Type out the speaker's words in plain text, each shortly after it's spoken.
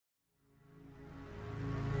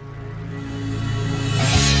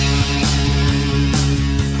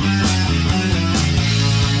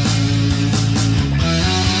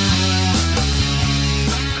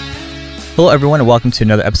Hello, everyone, and welcome to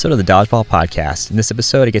another episode of the Dodgeball Podcast. In this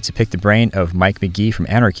episode, I get to pick the brain of Mike McGee from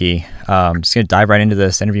Anarchy. I'm just going to dive right into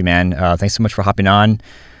this interview, man. Thanks so much for hopping on.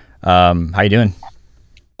 How you doing?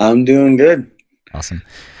 I'm doing good. Awesome.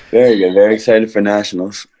 Very good. Very excited for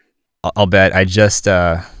nationals. I'll bet.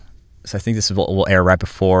 So I think this will air right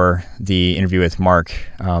before the interview with Mark,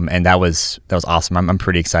 and that was awesome. I'm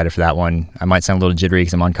pretty excited for that one. I might sound a little jittery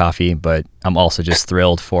because I'm on coffee, but I'm also just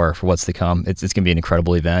thrilled for what's to come. It's going to be an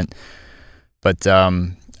incredible event. But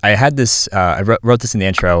I had this, I wrote this in the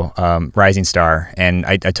intro, Rising Star, and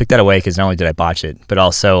I took that away because not only did I botch it, but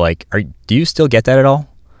also, like, do you still get that at all?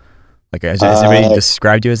 Like, has anybody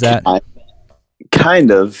described you as that?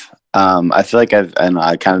 Kind of. I feel like I've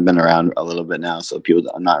kind of been around a little bit now, so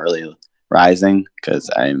I'm not really rising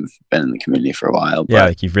because I've been in the community for a while. But yeah,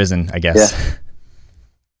 like you've risen, I guess.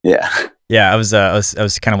 Yeah. Yeah, I was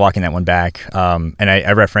kind of walking that one back, and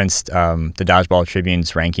I referenced the Dodgeball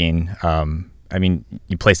Tribune's ranking. I mean,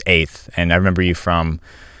 you placed 8th, and I remember you from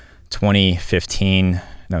 2015.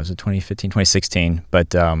 No, was it 2015, 2016?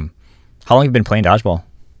 But how long have you been playing dodgeball?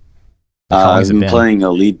 I've been playing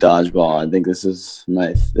Elite Dodgeball. I think this is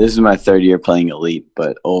my third year playing Elite,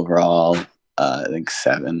 but overall, I think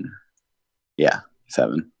 7. Yeah,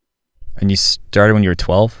 7. And you started when you were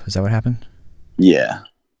 12? Is that what happened? Yeah.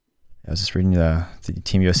 I was just reading the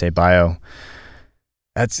Team USA bio.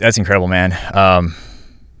 That's incredible, man.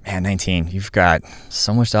 Man, 19. You've got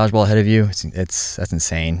so much dodgeball ahead of you. That's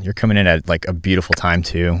insane. You're coming in at like a beautiful time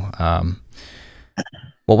too. That's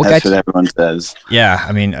what everyone says. Yeah,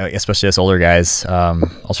 I mean, especially us older guys.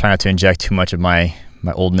 I'll try not to inject too much of my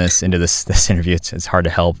oldness into this interview. It's hard to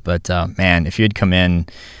help, but man, if you had come in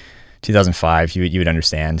 2005, you would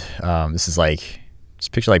understand. This is like,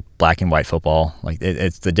 just picture like black and white football. Like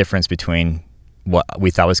it's the difference between what we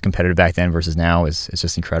thought was competitive back then versus now is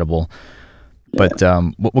just incredible. Yeah.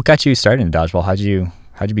 But what got you started in dodgeball? How'd you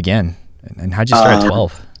begin, and how'd you start at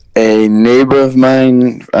 12? A neighbor of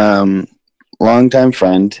mine, longtime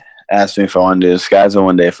friend, asked me if I wanted to do Sky Zone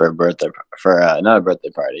one day for a birthday, not a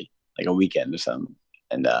birthday party, like a weekend or something.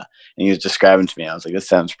 And he was describing to me. I was like, this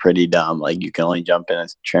sounds pretty dumb. Like, you can only jump in a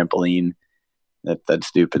trampoline. That's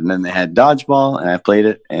stupid. And then they had dodgeball, and I played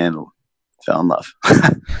it and fell in love.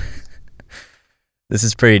 This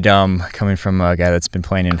is pretty dumb coming from a guy that's been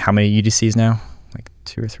playing in how many UDCs now? Like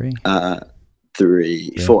 2 or 3?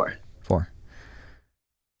 3, yeah. 4. 4.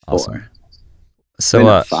 Awesome. 4. So,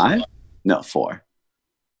 wait, 5? No, 4.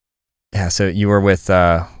 Yeah, so you were with,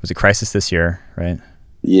 was it Crysis this year, right?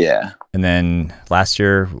 Yeah. And then last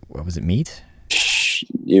year, what was it, Meet?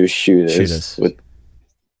 It was Shooters. With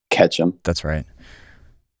Ketchum. That's right.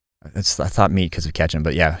 I thought Meet because of Ketchum,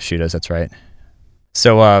 but yeah, Shooters, that's right.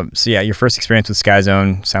 So yeah, your first experience with Sky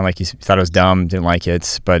Zone sounded like you thought it was dumb, didn't like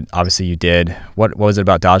it, but obviously you did. What was it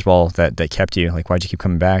about dodgeball that kept you? Like, why'd you keep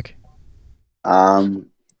coming back? I don't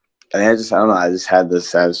know. I just had the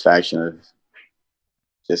satisfaction of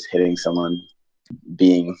just hitting someone,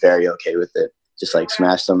 being very okay with it. Just like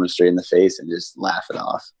smash someone straight in the face and just laugh it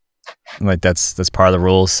off. Like that's part of the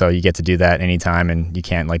rules, so you get to do that anytime, and you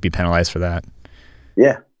can't like be penalized for that.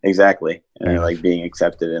 Yeah, exactly. And like being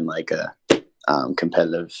accepted in like a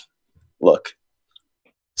competitive look.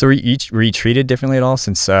 So were you treated differently at all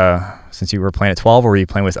since you were playing at 12, or were you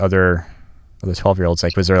playing with other 12-year-olds?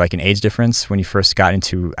 Like, was there like an age difference when you first got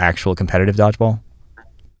into actual competitive dodgeball?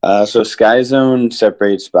 So Sky Zone used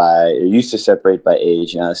to separate by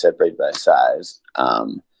age, now separate by size.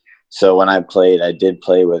 So when I did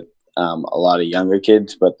play with a lot of younger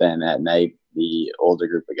kids, but then at night the older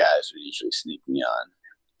group of guys would usually sneak me on.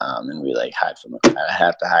 And we like I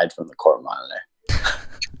have to hide from the court monitor.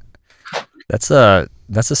 That's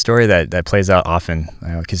a story that plays out often,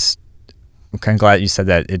 because I'm kind of glad you said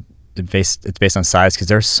that it's based on size, because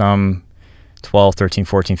there's some 12, 13,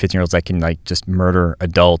 14, 15-year-olds that can like just murder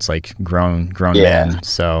adults, like grown men.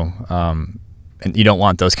 So and you don't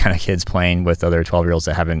want those kind of kids playing with other 12-year-olds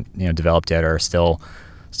that haven't developed yet or are still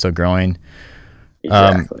growing.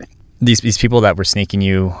 Exactly. These people that were sneaking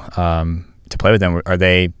you to play with them, are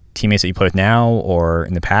they teammates that you play with now or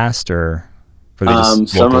in the past, or were they just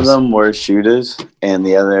some of them were shooters and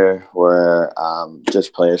the other were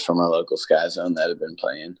just players from our local Sky Zone that have been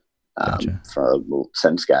playing Gotcha.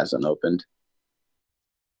 Since Sky Zone opened.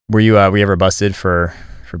 Were you ever busted for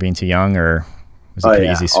being too young, or was it pretty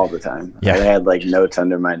easy? All the time. Yeah. I had like notes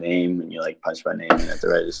under my name, and you like punch my name in at the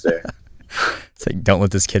register. It's like, don't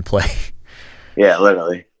let this kid play. Yeah,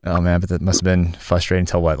 literally. Oh man, but that must have been frustrating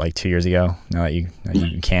until what, like 2 years ago? Now that you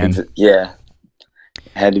can. Yeah,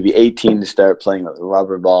 I had to be 18 to start playing with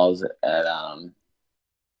rubber balls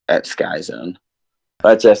at Sky Zone.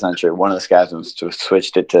 But that's not true. One of the Scasms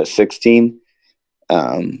switched it to 16.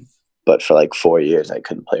 But for like 4 years, I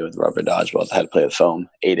couldn't play with rubber dodgeballs. I had to play with foam,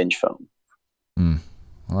 8-inch foam.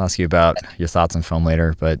 I'll ask you about your thoughts on foam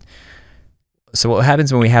later. But so what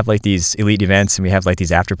happens when we have like these elite events and we have like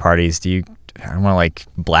these after parties? I don't want to like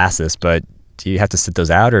blast this, but do you have to sit those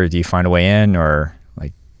out, or do you find a way in, or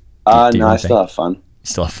like? No, I still have fun. You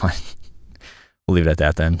still have fun. We'll leave it at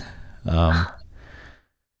that then.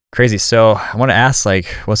 Crazy. So I want to ask, like,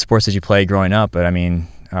 what sports did you play growing up? But I mean,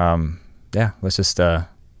 yeah, let's just go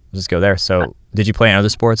there. So did you play any other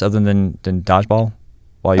sports other than dodgeball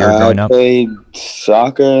while you were growing up? I played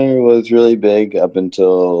soccer, was really big up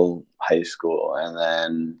until high school, and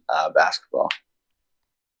then basketball.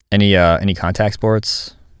 Any contact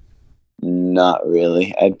sports? Not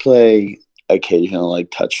really. I'd play occasional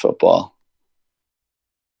like touch football.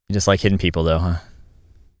 You just like hitting people though, huh?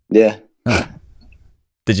 Yeah. Huh.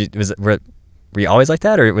 Were you always like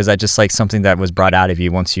that, or was that just like something that was brought out of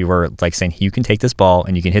you once you were like saying you can take this ball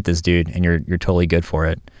and you can hit this dude and you're totally good for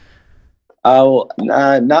it? Oh,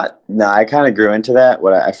 I kind of grew into that.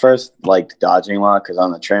 I first liked dodging a lot because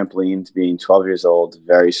on the trampolines, being 12 years old,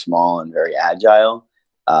 very small and very agile,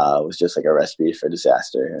 was just like a recipe for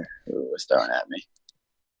disaster who was thrown at me.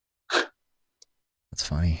 That's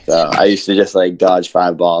funny. So I used to just like dodge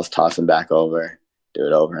 5 balls, toss them back over, do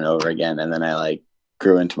it over and over again, and then I like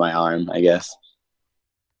grew into my arm, I guess.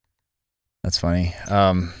 That's funny.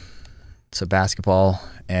 So basketball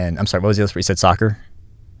and I'm sorry, what was the other sport? You said soccer?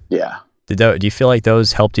 Yeah. Do you feel like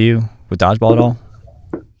those helped you with dodgeball at all?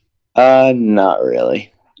 Not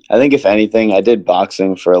really. I think if anything, I did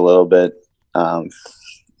boxing for a little bit.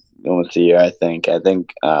 Almost a year, I think.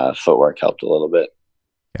 Footwork helped a little bit.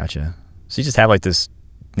 Gotcha. So you just have like this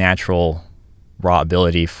natural raw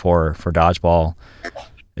ability for dodgeball.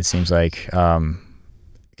 It seems like,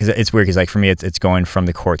 because it's weird. Because like for me, it's going from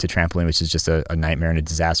the court to trampoline, which is just a nightmare and a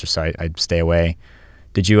disaster. So I'd stay away.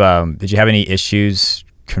 Did you have any issues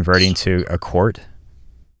converting to a court?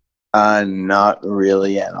 Not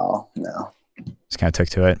really at all. No. Just kind of took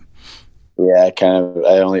to it. Yeah,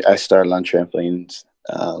 I started on trampolines,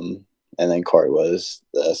 and then court was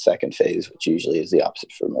the second phase, which usually is the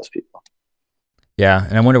opposite for most people. Yeah,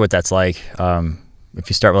 and I wonder what that's like. If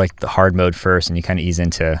you start with like the hard mode first and you kind of ease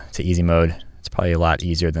into easy mode, it's probably a lot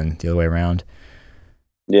easier than the other way around.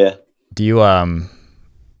 Yeah. Do you how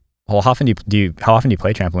often do you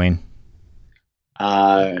play trampoline?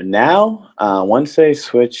 Now, once they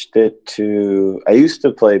switched it to, I used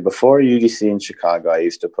to play before UDC in Chicago. I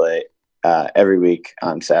used to play every week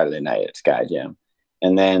on Saturday night at Sky Jam,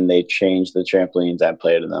 and then they changed the trampolines. I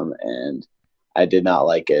played them, and I did not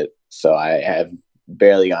like it, so I have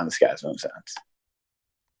barely gone to Sky Zone since.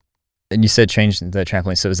 And you said change the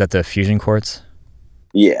trampoline, so is that the fusion courts?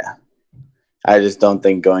 Yeah, I just don't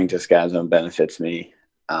think going to Sky Zone benefits me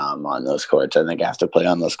on those courts. I think I have to play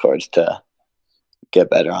on those courts to get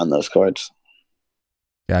better on those courts.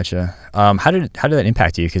 Gotcha. How did that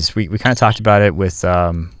impact you? Because we kind of talked about it with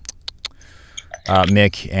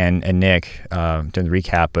Mick and Nick during the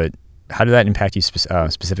recap, but how did that impact you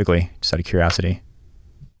specifically, just out of curiosity?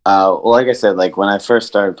 Well, like I said, like when I first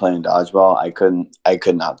started playing dodgeball, I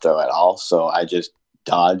could not throw at all, so I just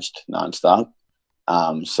dodged nonstop.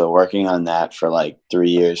 So working on that for like 3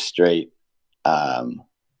 years straight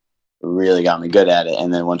really got me good at it.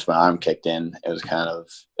 And then once my arm kicked in,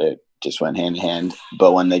 it just went hand in hand.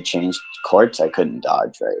 But when they changed courts, I couldn't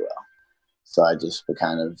dodge very well, so I just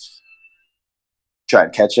kind of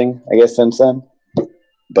tried catching, I guess, since then.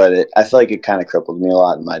 But I feel like it kind of crippled me a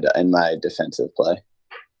lot in my defensive play.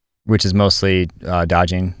 Which is mostly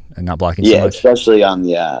dodging and not blocking so much? Yeah, especially on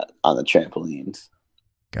the trampolines.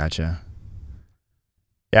 Gotcha.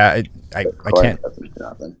 Yeah, I can't.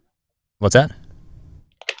 What's that?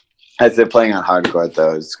 As they're playing on hardcore,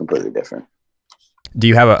 though, it's completely different. Do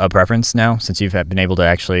you have a preference now, since you've been able to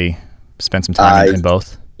actually spend some time in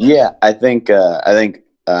both? Yeah, I think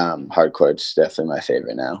hardcore is definitely my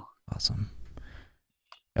favorite now. Awesome.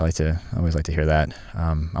 I always like to hear that.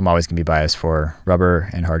 I'm always gonna be biased for rubber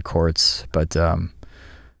and hard courts, but well,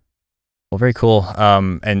 very cool.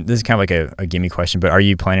 And this is kind of like a gimme question, but are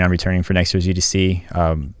you planning on returning for next year's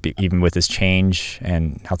UDC, even with this change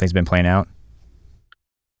and how things have been playing out?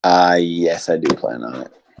 Yes, I do plan on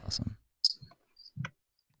it. Awesome.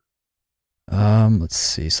 Let's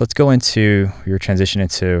see. So let's go into your transition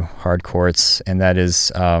into hard courts, and that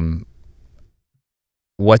is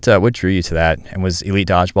what drew you to that? And was Elite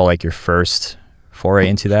Dodgeball like your first foray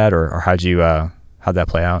into that, or how'd that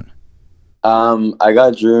play out? I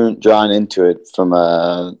got drawn into it from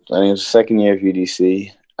I think it was the second year of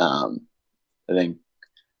UDC. I think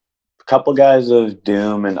couple guys of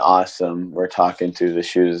Doom and Awesome were talking to the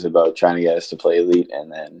shooters about trying to get us to play Elite,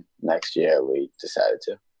 and then next year we decided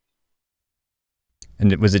to.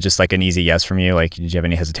 And was it just like an easy yes from you? Like, did you have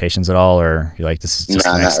any hesitations at all, or you're like, this is just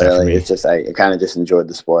the next not step really. for me? It's just I kind of just enjoyed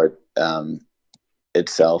the sport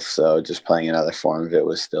itself, so just playing another form of it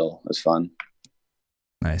was fun.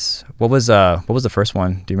 Nice. What was the first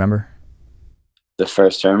one? Do you remember? The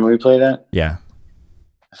first tournament we played at? Yeah.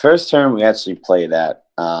 The first tournament we actually played at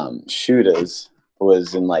Shooters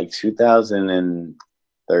was in like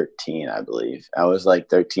 2013, I believe. I was like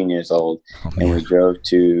 13 years old, and we drove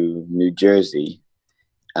to New Jersey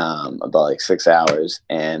about like 6 hours,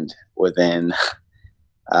 and within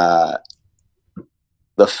the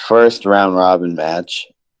first round robin match,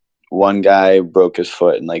 one guy broke his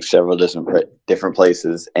foot in like several different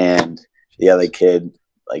places, and the other kid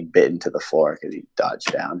like bit into the floor because he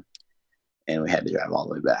dodged down, and we had to drive all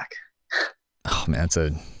the way back. Oh man, it's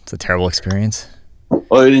a terrible experience.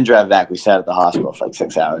 Well, we didn't drive back. We sat at the hospital for like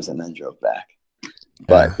 6 hours and then drove back.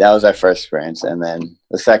 But that was our first experience. And then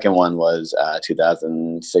the second one was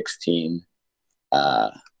 2016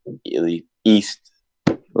 Elite East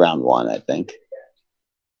round 1, I think.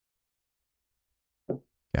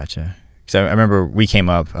 Gotcha. So I remember we came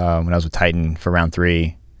up when I was with Titan for round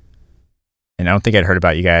 3, and I don't think I'd heard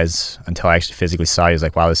about you guys until I actually physically saw you. I was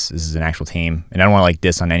like, wow, this is an actual team. And I don't want to like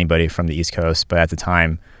diss on anybody from the East Coast, but at the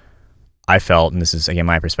time I felt, and this is again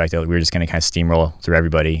my perspective, we were just going to kind of steamroll through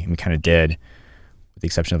everybody, and we kind of did, with the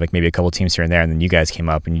exception of like maybe a couple teams here and there. And then you guys came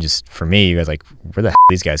up, and you just, for me, you guys like, where the hell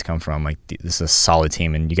these guys come from? Like, this is a solid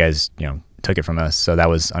team, and you guys, took it from us. So that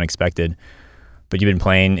was unexpected. But you've been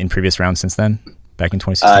playing in previous rounds since then, back in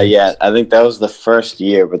 2016? Yeah, I think that was the first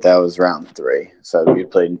year, but that was round 3. So we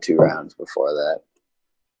played in 2 rounds before that.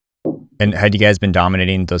 And had you guys been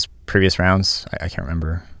dominating those previous rounds? I can't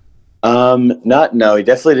remember. No, he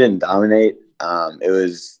definitely didn't dominate. It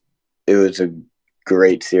was a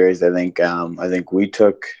great series. I think we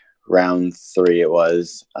took round 3. It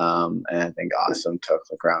was, and I think Awesome took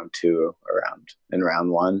like round 2 in round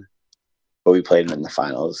 1. But we played them in the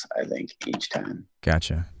finals, I think, each time.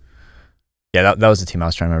 Gotcha. Yeah, that was the team I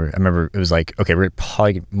was trying to remember. I remember it was like, okay, we're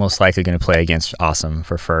probably most likely going to play against Awesome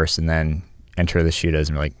for first, and then enter the shooters,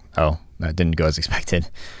 and we're like, oh, that didn't go as expected.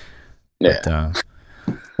 Yeah. But,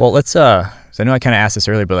 well, let's. So I know I kind of asked this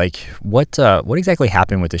earlier, but like, what exactly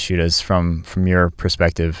happened with the shooters from your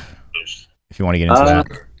perspective? If you want to get into that.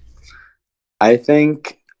 I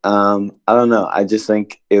think I don't know. I just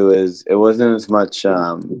think it wasn't as much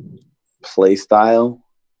play style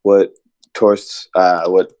what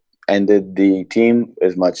ended the team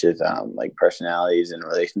as much as like personalities and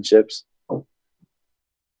relationships.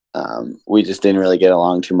 We just didn't really get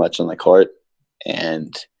along too much on the court,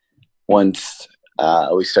 and once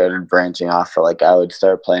we started branching off for like I would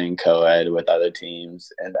start playing co-ed with other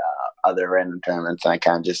teams and other random tournaments, and I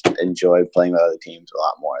kind of just enjoyed playing with other teams a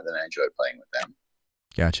lot more than I enjoyed playing with them.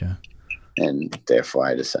 Gotcha. And therefore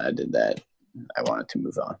I decided that I wanted to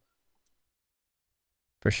move on.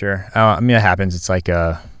 For sure. I mean, it happens. It's like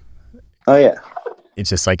oh yeah,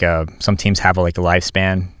 it's just like some teams have like a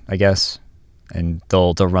lifespan, I guess, and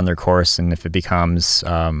they'll run their course, and if it becomes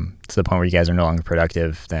to the point where you guys are no longer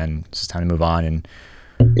productive, then it's just time to move on. And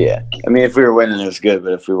yeah, I mean, if we were winning, it was good,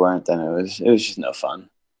 but if we weren't, then it was just no fun.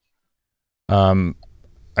 Are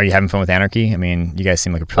you having fun with Anarchy? I mean, you guys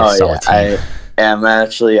seem like a pretty solid team. I am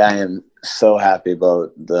so happy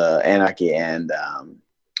about the Anarchy and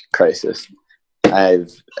Crysis.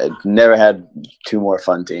 I've never had 2 more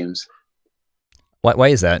fun teams. Why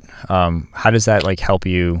is that? How does that like help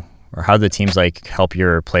you, or how do the teams like help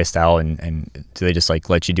your play style, and do they just like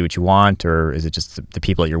let you do what you want, or is it just the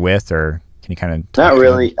people that you're with, or can you kind of not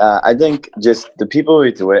really? I think just the people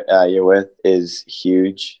you're with is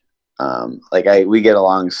huge. We get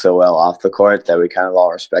along so well off the court that we kind of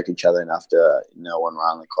all respect each other enough to know when we're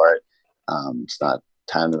on the court. It's not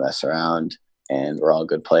time to mess around, and we're all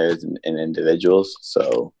good players and individuals,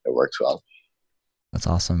 so it works well. That's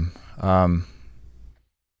awesome. I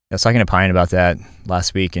was talking to Pine about that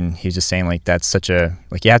last week, and he was just saying like that's such a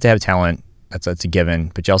like you have to have talent. That's a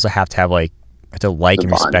given, but you also have to have like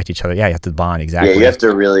and respect each other. Yeah, you have to bond. Exactly. Yeah, you have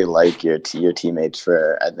to really like your teammates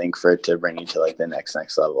for it to bring you to like the next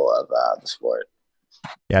level of the sport.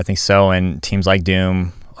 Yeah, I think so. And teams like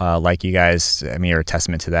Doom, like you guys, I mean, are a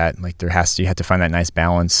testament to that. Like you have to find that nice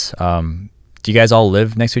balance. Do you guys all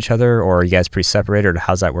live next to each other, or are you guys pretty separated, or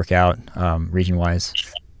how's that work out region wise?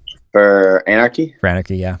 For Anarchy? For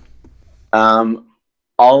Anarchy, yeah.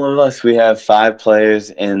 All of us, we have 5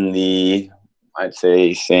 players in the, I'd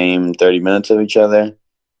say, same 30 minutes of each other,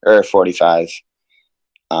 or 45.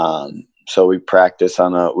 So we try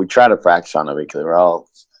to practice on a weekly. We're all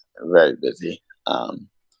very busy.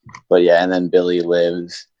 But yeah, and then Billy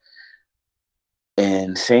lives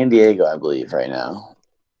in San Diego, I believe, right now.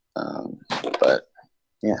 But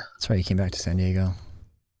yeah, that's right. You came back to San Diego.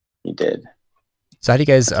 He did. So how do you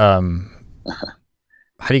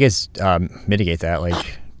guys mitigate that?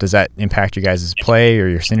 Like, does that impact your guys' play or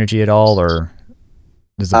your synergy at all, or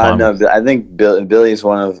does the bond? No, I think Billy is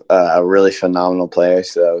one of a really phenomenal player.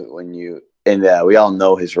 So we all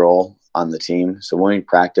know his role on the team. So when we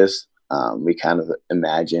practice, we kind of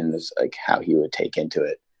imagine like how he would take into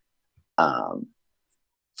it.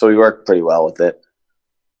 So we work pretty well with it.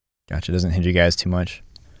 Gotcha. Doesn't hinder you guys too much.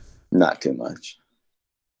 Not too much.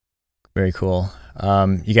 Very cool.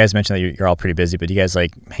 You guys mentioned that you're all pretty busy, but do you guys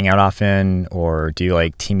like hang out often, or do you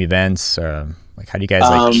like team events? Like, how do you guys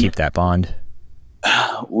like keep that bond?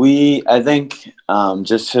 I think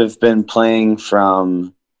just have been playing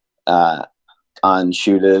from on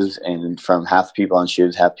shooters, and from half people on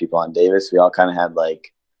shooters, half people on Davis. We all kind of had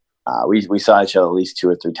like we saw each other at least 2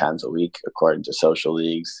 or 3 times a week, according to social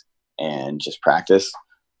leagues, and just practice.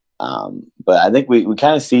 But I think we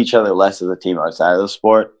kind of see each other less as a team outside of the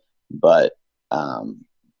sport. But I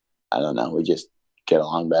don't know. We just get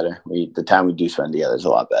along better. The time we do spend together is a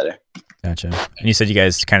lot better. Gotcha. And you said you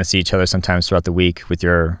guys kind of see each other sometimes throughout the week with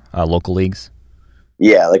your local leagues?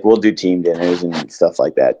 Yeah, like we'll do team dinners and stuff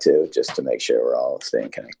like that too, just to make sure we're all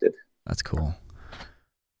staying connected. That's cool.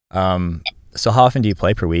 So how often do you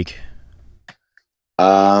play per week?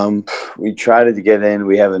 We try to get in.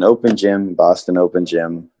 We have an open gym, Boston Open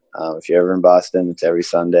Gym. If you're ever in Boston, it's every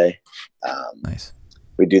Sunday. Nice.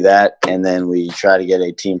 We do that, and then we try to get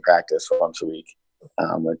a team practice once a week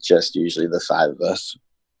with just usually the 5 of us.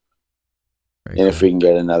 Very cool. If we can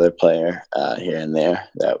get another player here and there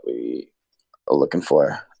that we are looking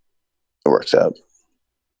for, it works out.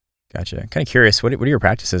 Gotcha. Kind of curious, what are your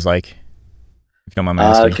practices like? If you don't mind my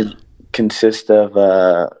asking. Consist of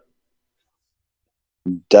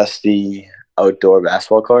dusty outdoor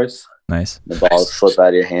basketball courts. Nice. The balls slip out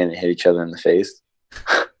of your hand and hit each other in the face.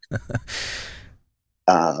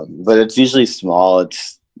 But it's usually small.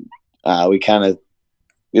 It's we don't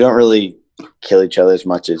really kill each other as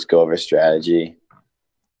much as go over strategy.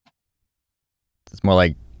 It's more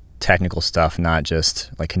like technical stuff, not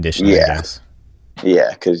just like conditioning, I guess.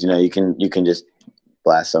 Yeah, because you can just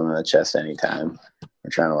blast someone in the chest anytime. We're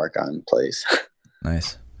trying to work on plays.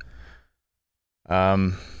 Nice.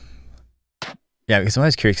 Yeah, because I'm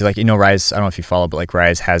always curious, because Rise, I don't know if you follow, but like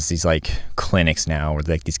Rise has these like clinics now, or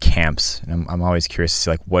like these camps, and I'm always curious to see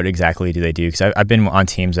like what exactly do they do? Because I've been on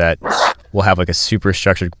teams that will have like a super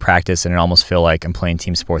structured practice, and it almost feel like I'm playing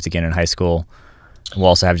team sports again in high school. We'll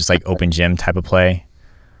also have just like open gym type of play.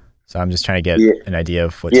 So I'm just trying to get an idea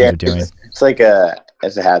of what teams are doing. It's like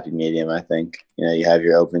it's a happy medium, I think. You have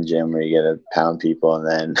your open gym where you get to pound people, and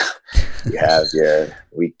then you have your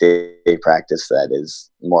weekday practice that is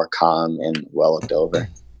more calm and well looked over.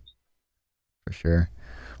 For sure.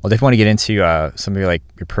 Well, definitely want to get into some of your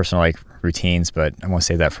your personal routines, but I want to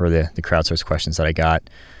save that for the crowdsourced questions that I got.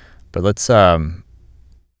 But let's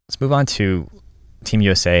move on to Team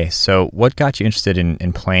USA. So, what got you interested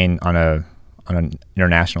in playing on an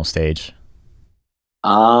international stage?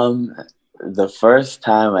 The first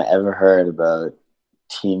time I ever heard about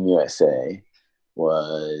Team USA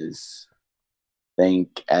was, I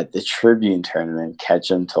think, at the Tribune tournament.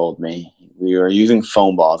 Ketchum told me we were using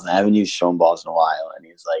foam balls, and I haven't used foam balls in a while. And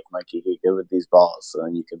he's like, "Mikey, you're good with these balls, so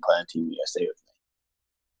then you can play on Team USA with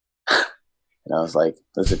me." And I was like,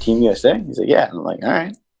 "There's a Team USA?" He's like, "Yeah." And I'm like, "All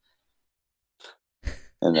right."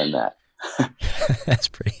 And then that. That's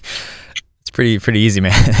pretty easy,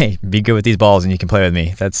 man. Hey, be good with these balls, and you can play with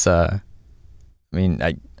me. That's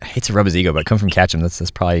I hate to rub his ego, but come from Ketchum,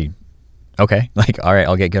 that's probably okay. Like, all right,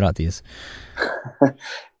 I'll get good at these.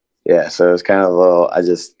 Yeah, so it was kind of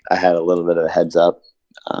I had a little bit of a heads up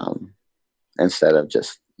instead of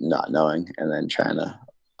just not knowing and then trying to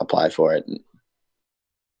apply for it.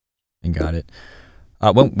 And got it.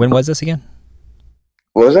 When was this again?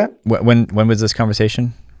 What was that? When was this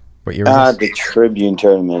conversation? What year was this? The Tribune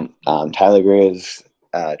tournament. Tyler Greer's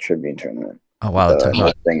Tribune tournament. Oh, wow.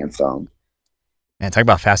 Thing and song. Man, talk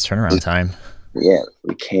about fast turnaround time. Yeah,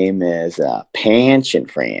 we came as Panch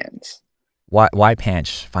and Friends. Why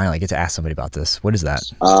Panch? Finally, I get to ask somebody about this. What is that?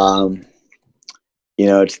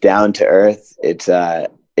 It's down to earth. It's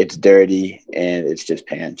dirty, and it's just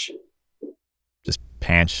Panch. Just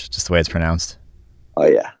Panch, just the way it's pronounced. Oh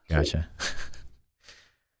yeah. Gotcha.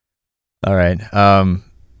 All right.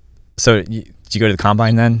 So did you go to the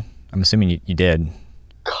combine then? I'm assuming you did.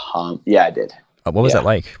 Yeah, I did. What was that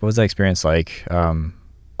like? What was that experience like?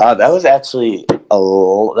 That was actually that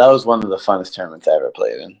was one of the funnest tournaments I ever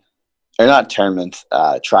played in. Or not tournaments,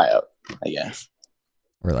 tryout, I guess.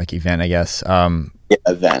 Or like event, I guess. Yeah,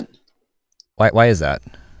 event. Why is that?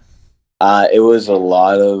 It was a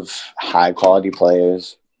lot of high quality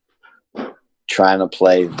players trying to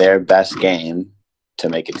play their best game to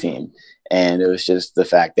make a team. And it was just the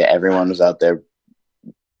fact that everyone was out there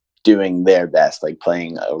doing their best, like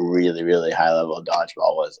playing a really, really high level of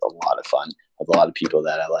dodgeball was a lot of fun with a lot of people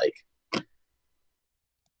that I like.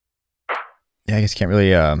 Yeah, I guess you can't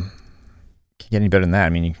really get any better than that. I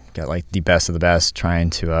mean, you got like the best of the best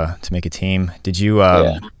trying to make a team. Did you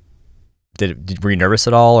were you nervous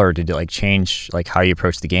at all, or did it like change like how you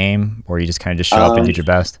approach the game, or you just kind of just show up and did your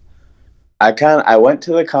best? I went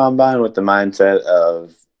to the combine with the mindset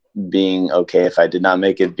of being okay if I did not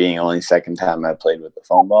make it, being only second time I played with the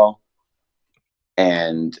foam ball.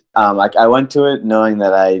 And I went to it knowing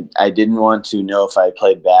that I didn't want to know if I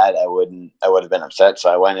played bad, I would have been upset.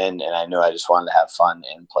 So I went in and I knew I just wanted to have fun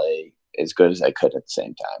and play as good as I could at the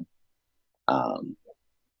same time.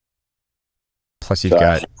 Plus you've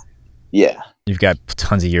got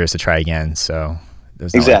tons of years to try again. So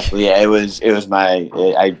exactly. Yeah, it was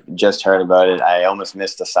I just heard about it. I almost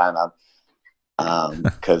missed the sign up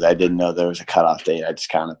because I didn't know there was a cutoff date. I just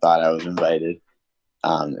kind of thought I was invited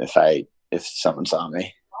if someone saw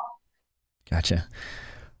me. Gotcha.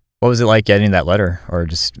 What was it like getting that letter, or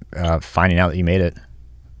just finding out that you made it?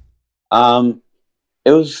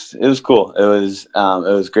 It was cool. It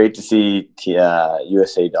was great to see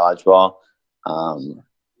USA Dodgeball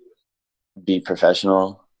be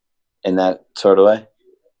professional in that sort of way.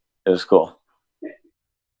 It was cool. You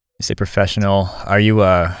say professional. Are you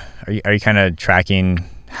kind of tracking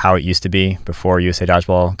how it used to be before USA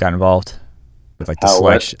Dodgeball got involved? With like the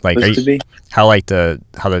selection, like how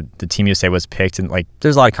the Team USA was picked, and like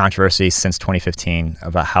there's a lot of controversy since 2015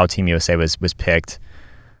 about how Team USA was picked.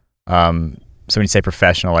 So when you say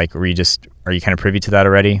professional, like are you kind of privy to that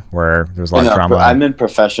already, where there's a lot of drama? I meant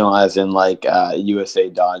professional as in like USA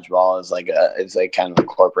Dodgeball is like kind of a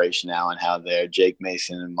corporation now, and how Jake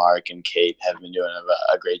Mason and Mark and Kate have been doing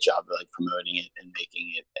a great job of like promoting it and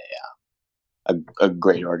making it a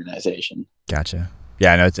great organization. Gotcha.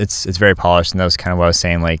 Yeah, no, it's very polished, and that was kind of what I was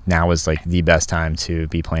saying. Like now is like the best time to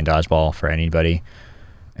be playing dodgeball for anybody.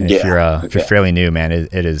 And if you're fairly new, man,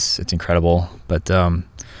 it's incredible. But well,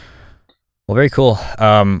 very cool.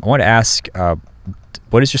 I want to ask,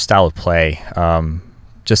 what is your style of play?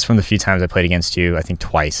 Just from the few times I played against you, I think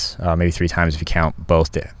twice, maybe 3 times if you count both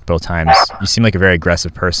times. You seem like a very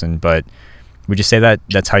aggressive person, but would you say that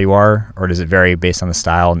that's how you are, or does it vary based on the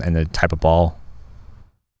style and the type of ball?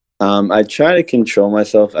 I try to control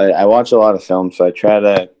myself. I watch a lot of films, so I try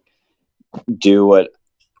to do what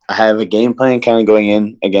I have a game plan kind of going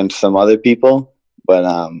in against some other people,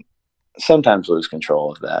 but sometimes lose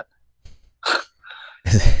control of that.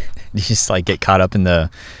 You just like get caught up in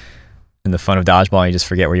the fun of dodgeball and you just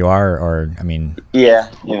forget where you are, or I mean,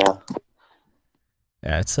 yeah,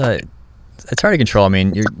 it's hard to control. I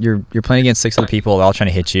mean, you're playing against 6 other people, they're all trying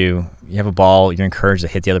to hit you. You have a ball, you're encouraged to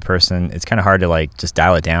hit the other person. It's kind of hard to like just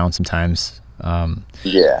dial it down sometimes.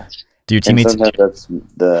 Yeah. Do your teammates? And sometimes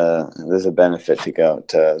there's a benefit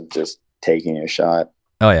to just taking your shot.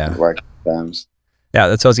 Oh yeah. Work times. Yeah,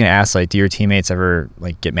 that's what I was gonna ask. Like, do your teammates ever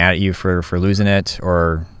like get mad at you for losing it,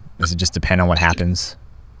 or does it just depend on what happens?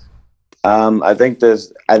 I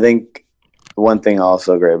think one thing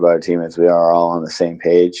also great about our team is we are all on the same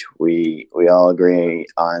page. We all agree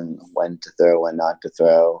on when to throw, when not to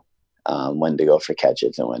throw, when to go for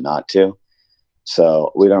catches and when not to.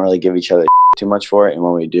 So we don't really give each other too much for it. And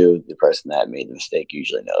when we do, the person that made the mistake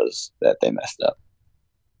usually knows that they messed up.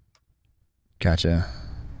 Gotcha.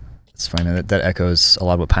 It's funny, man. That echoes a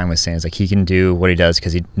lot of what Pine was saying. Is like he can do what he does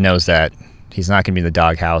because he knows that he's not going to be in the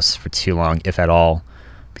doghouse for too long, if at all,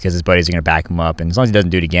 because his buddies are going to back him up. And as long as he doesn't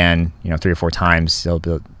do it again, 3 or 4 times, they'll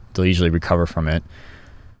usually recover from it.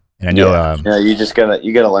 And I know, you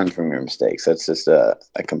gotta learn from your mistakes. That's just a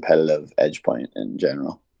competitive edge point in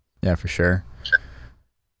general. Yeah, for sure.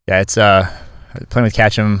 Yeah, it's playing with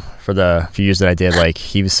Catchem for the few years that I did. Like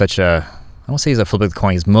he was such a, I won't say he's a flip of the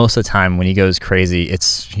coin. Because most of the time when he goes crazy,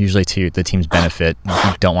 it's usually to the team's benefit.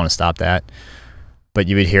 You don't want to stop that. But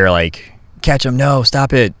you would hear like, Catchem, no,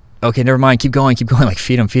 stop it. Okay, never mind. Keep going. Like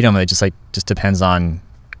feed him. And it just depends on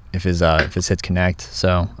if his hits connect.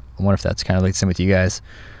 So I wonder if that's kind of like the same with you guys.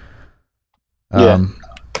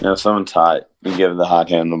 If someone's hot, you give the hot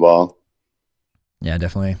hand the ball. Yeah,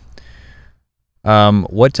 definitely. So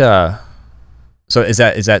is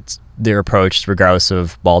that their approach, regardless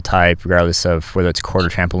of ball type, regardless of whether it's court or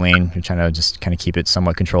trampoline? You're trying to just kind of keep it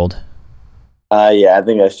somewhat controlled. Yeah, I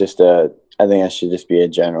think that's just a. I think that should just be a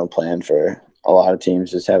general plan for a lot of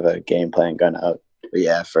teams. Just have a game plan going out. But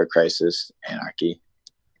yeah, for Crysis, Anarchy.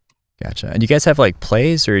 Gotcha. And do you guys have like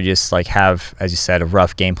plays, or you just like have, as you said, a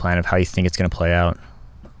rough game plan of how you think it's going to play out?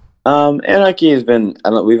 Anarchy has been. I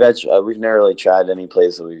don't. We've never really tried any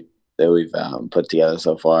plays that we've put together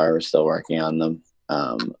so far. We're still working on them.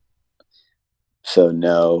 So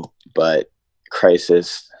no, but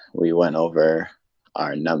Crisis, we went over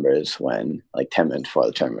our numbers when like 10 minutes before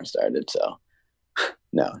the tournament started. So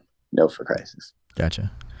no for Crisis.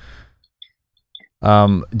 Gotcha.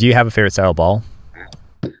 Do you have a favorite style of ball?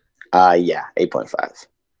 Yeah, 8.5.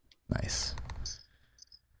 Nice.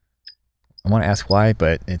 I want to ask why,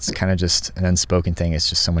 but it's kind of just an unspoken thing. It's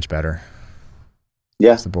just so much better.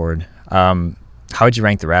 Yeah. It's the board. How would you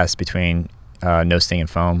rank the rest between no sting and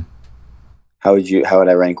foam? How would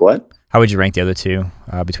I rank what? How would you rank the other two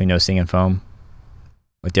between no sting and foam?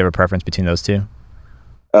 Like, do you have a preference between those two?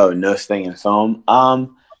 Oh, no sting and foam.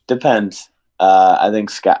 Depends. I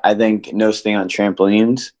think no sting on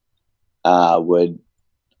trampolines would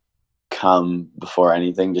come before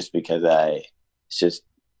anything, just because it's just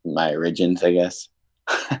my origins, I guess.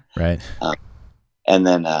 Right. And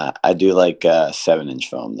then I do like 7-inch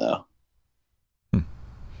foam though.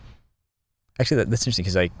 Actually, that's interesting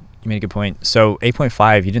because like you made a good point. So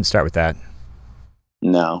 8.5, you didn't start with that.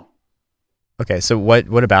 No. Okay, so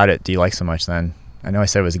what about it do you like so much then? I know I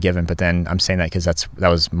said it was a given, but then I'm saying that because that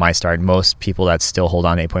was my start. Most people that still hold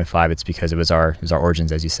on to 8.5, it's because it was our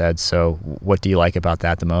origins, as you said. So what do you like about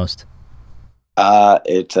that the most?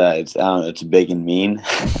 It's I don't know, it's big and mean.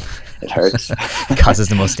 It hurts. It causes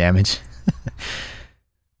the most damage.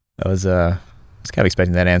 I was kind of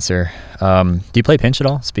expecting that answer. Do you play pinch at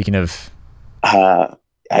all? Speaking of,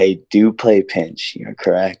 I do play pinch. You're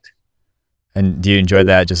correct. and do you enjoy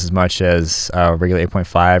that just as much as regular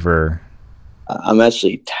 8.5 or? I'm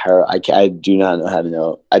actually terrible. I do not know how to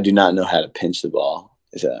know. I do not know how to pinch the ball.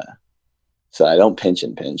 So I don't pinch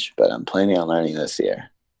and pinch, but I'm planning on learning this year.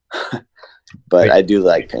 But Wait. I do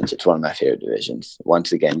like pinch. It's one of my favorite divisions.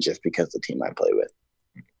 Once again, just because the team I play with.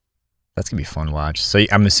 That's gonna be fun to watch. So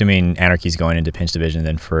I'm assuming Anarchy's going into pinch division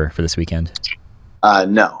then for this weekend.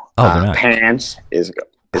 No. Oh, they're not. Pants is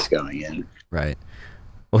going in. Right.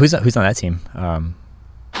 Well, who's on that team?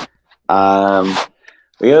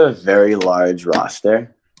 We have a very large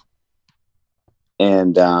roster,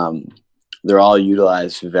 and they're all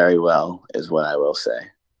utilized very well, is what I will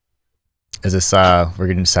say. Is this we're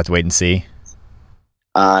gonna just have to wait and see?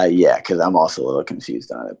 Yeah, because I'm also a little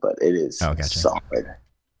confused on it, but it is gotcha. solid.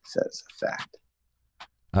 So it's a fact.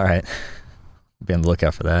 All right. Be on the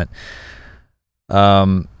lookout for that.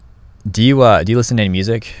 Do you listen to any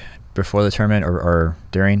music before the tournament or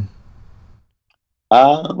during?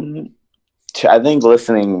 I think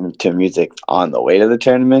listening to music on the way to the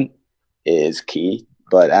tournament is key,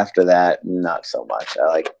 but after that, not so much. I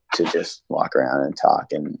like to just walk around and talk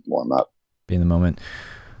and warm up. Be in the moment.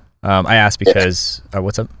 I asked because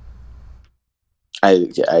what's up? I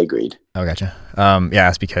agreed. Oh, gotcha. Yeah, I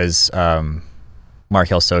asked because Mark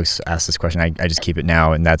Hill Stokes asked this question. I just keep it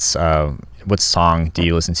now, and that's what song do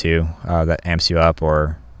you listen to that amps you up,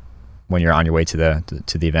 or when you're on your way to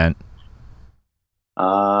the event?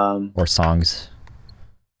 Or songs?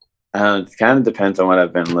 It kind of depends on what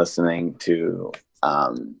I've been listening to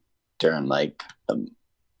during like the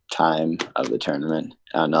time of the tournament.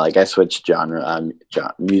 I don't know. Like I switch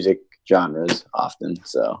music genres often,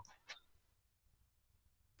 so.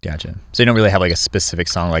 Gotcha. So you don't really have like a specific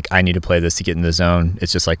song, like I need to play this to get in the zone.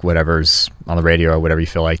 It's just like whatever's on the radio or whatever you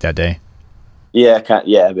feel like that day. Yeah,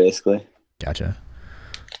 basically. Gotcha.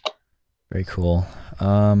 Very cool.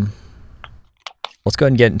 Let's go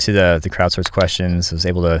ahead and get into the crowdsource questions. I was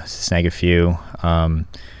able to snag a few.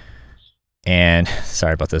 And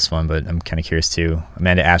sorry about this one, but I'm kind of curious too.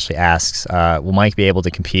 Amanda Ashley asks, will Mike be able to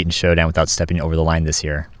compete in Showdown without stepping over the line this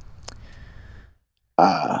year?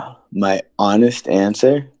 My honest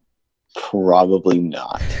answer, probably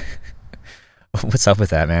not. What's up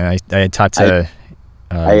with that, man? I talked to.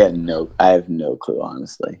 I have no clue,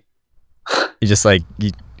 honestly. You just like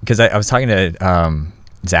because I was talking to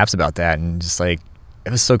Zaps about that, and just like it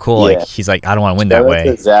was so cool. Yeah. Like he's like, I don't want to win that way.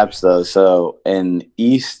 Zaps though. So in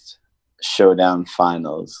East Showdown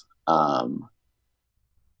finals,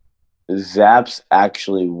 Zaps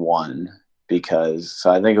actually won because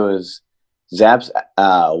I think it was Zaps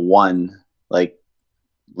won, like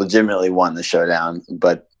legitimately won the Showdown,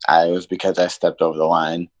 but it was because I stepped over the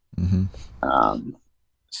line. Mm-hmm.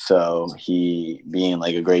 So he, being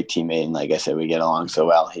like a great teammate, and like I said, we get along so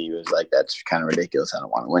well, he was like, that's kind of ridiculous. I don't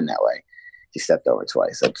want to win that way. He stepped over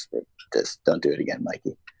twice. Just don't do it again,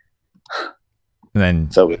 Mikey. And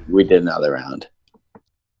then So we did another round.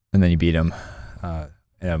 And then you beat him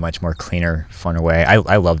in a much more cleaner, funner way.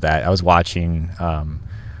 I love that. I was watching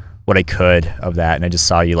what I could of that, and I just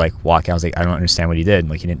saw you like walk out. I was like, I don't understand what he did.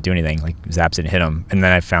 Like, he didn't do anything. Like, Zaps didn't hit him. And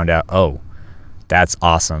then I found out, oh, that's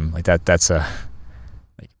awesome. Like, that's a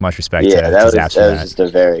like, much respect to Zaps. That was just a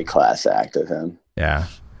very class act of him. Yeah.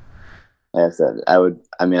 Like I said,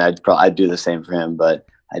 I'd do the same for him, but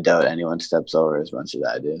I doubt anyone steps over as much as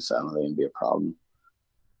I do, so I don't think it'd be a problem.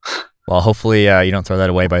 Well, hopefully you don't throw that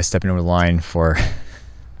away by stepping over the line for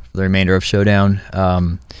the remainder of Showdown.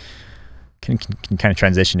 Can kind of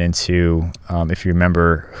transition into, if you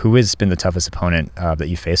remember, who has been the toughest opponent that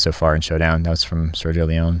you faced so far in Showdown? That was from Sergio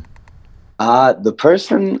Leone. The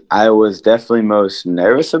person I was definitely most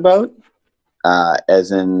nervous about,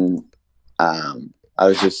 as in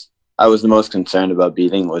I was the most concerned about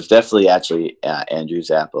beating, was definitely actually Andrew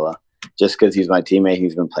Zappola, just because he's my teammate.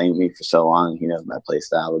 He's been playing with me for so long. He knows my play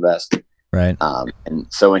style the best. Right. And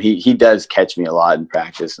so when he does catch me a lot in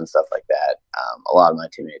practice and stuff like that, a lot of my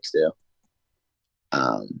teammates do.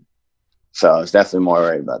 So I was definitely more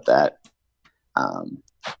worried about that.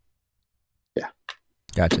 Yeah.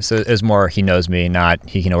 Gotcha. So it's more he knows me, not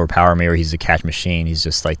he can overpower me or he's a catch machine. He's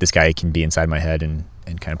just like, this guy can be inside my head and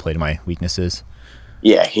kind of play to my weaknesses.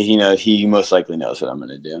 Yeah, he most likely knows what I'm going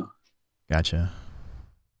to do. Gotcha.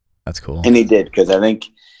 That's cool. And he did, because I think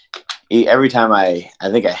every time I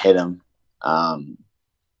think I hit him,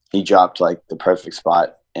 he dropped like the perfect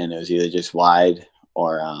spot, and it was either just wide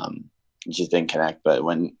or just didn't connect. But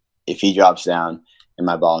if he drops down and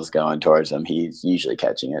my ball is going towards him, he's usually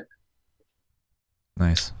catching it.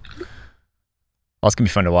 Nice. Well, it's gonna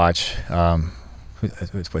be fun to watch.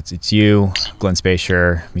 It's you, Glenn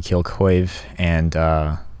Spacier, Mikhail Koiv, and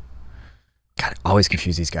God, I always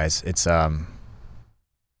confuse these guys. It's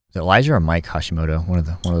is it Elijah or Mike Hashimoto? One of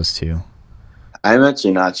those two. I'm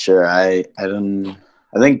actually not sure. I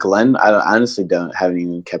think Glenn. I honestly haven't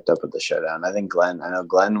even kept up with the Showdown. I know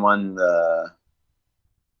Glenn won the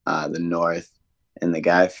North, and the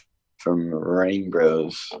guy from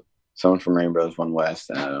Rainbows, someone from Rainbows won West,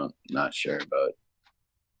 and I'm not sure about.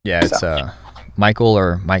 Yeah, it's Michael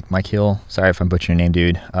or Mike Hill. Sorry if I'm butchering your name,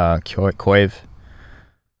 dude. Koiv.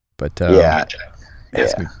 But yeah.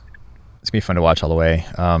 It's gonna be fun to watch all the way.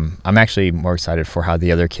 I'm actually more excited for how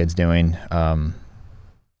the other kid's doing.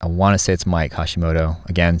 I want to say it's Mike Hashimoto.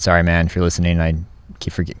 Again, sorry, man, if you're listening. I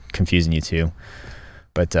keep confusing you two.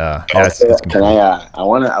 But it's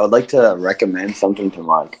I would like to recommend something to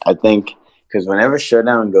Mark. I think because whenever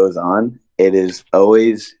Showdown goes on, it is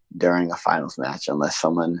always during a finals match, unless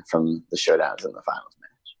someone from the Showdown is in the finals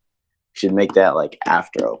match. Should make that like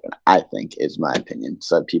after open, I think, is my opinion,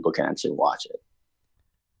 so that people can actually watch it.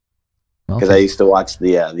 Because I used to watch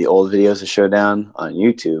the old videos of Showdown on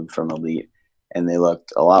YouTube from Elite, and they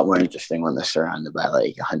looked a lot more interesting when they're surrounded by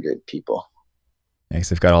like 100 people. Yeah, because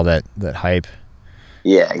they've got all that hype.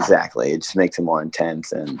 Yeah, exactly. It just makes it more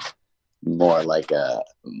intense and more like I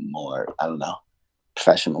don't know,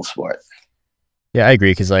 professional sport. Yeah, I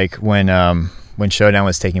agree. Because like when Showdown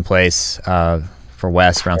was taking place for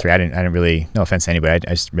West round 3, I didn't really, no offense to anybody,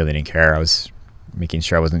 I just really didn't care. I was making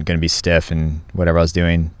sure I wasn't going to be stiff and whatever I was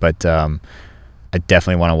doing. But I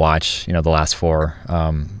definitely want to watch, the last 4.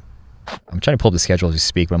 I'm trying to pull up the schedule as we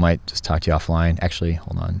speak, but I might just talk to you offline. Actually,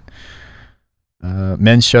 hold on.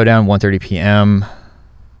 Men's Showdown, 1:30 p.m.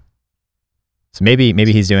 So maybe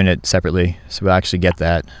he's doing it separately, so we'll actually get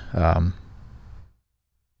that.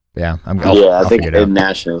 Yeah, I think in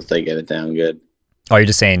nationals they get it down good. Oh, you're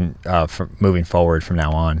just saying for moving forward from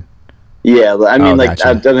now on. Yeah, but I mean,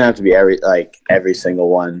 gotcha. It doesn't have to be every single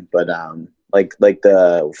one, but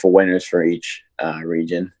for winners for each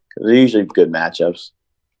region, because they're usually good matchups.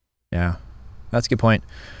 Yeah, that's a good point.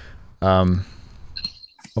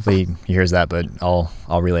 Hopefully he hears that, but I'll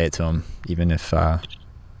relay it to him, even if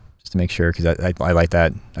just to make sure, because I like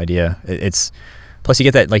that idea. It's plus you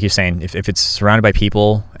get that, like you're saying, if it's surrounded by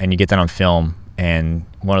people and you get that on film, and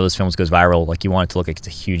one of those films goes viral, like you want it to look like it's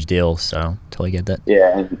a huge deal. So totally get that.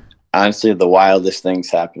 Yeah, and honestly, the wildest things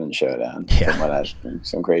happen in Showdown. Yeah, from what I've seen,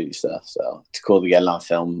 some crazy stuff. So it's cool to get it on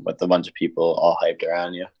film with a bunch of people all hyped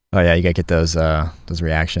around you. Oh yeah, you gotta get those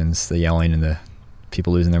reactions, the yelling and the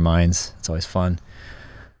people losing their minds. It's always fun.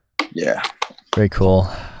 Yeah. Very cool.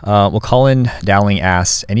 Well, Colin Dowling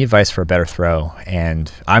asks, any advice for a better throw? And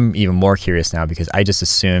I'm even more curious now because I just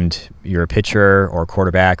assumed you're a pitcher or a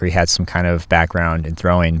quarterback or you had some kind of background in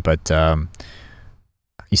throwing, but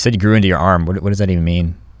you said you grew into your arm. What does that even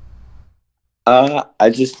mean? I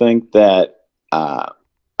just think that I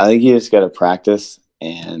think you just got to practice,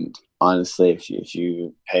 and honestly, if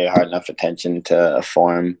you pay hard enough attention to a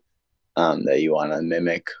form, that you want to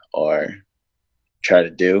mimic or try to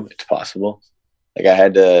do, it's possible. Like I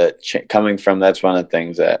had to coming from, that's one of the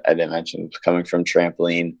things that I didn't mention, coming from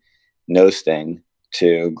trampoline no sting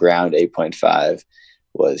to ground 8.5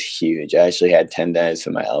 was huge. I actually had tendonitis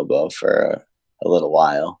in my elbow for a little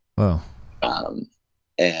while. Whoa.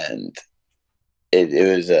 And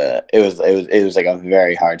it was like a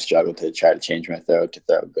very hard struggle to try to change my throw to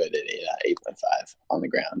throw good at 8.5 on the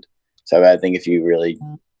ground. So I think if you really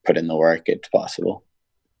put in the work, it's possible.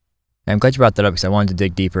 I'm glad you brought that up because I wanted to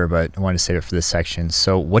dig deeper, but I wanted to save it for this section.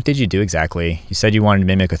 So what did you do exactly? You said you wanted to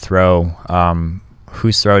mimic a throw.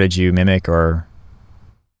 Whose throw did you mimic, or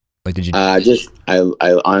like did you?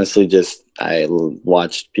 I honestly just I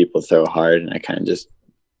watched people throw hard, and I kind of just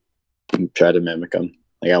try to mimic them.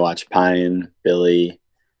 Like I watched Pine, Billy,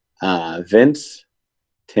 Vince,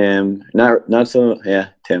 Tim. Not so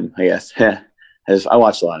Tim. I guess I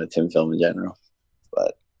watched a lot of Tim film in general,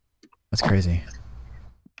 but that's crazy.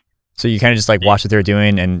 So you kind of just like watched what they were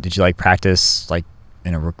doing, and did you like practice like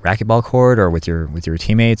in a racquetball court or with your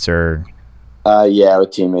teammates or? Yeah,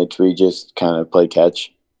 with teammates, we just kind of play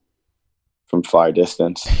catch from far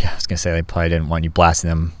distance. Yeah, I was gonna say they probably didn't want you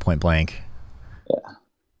blasting them point blank. Yeah,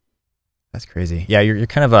 that's crazy. Yeah, you're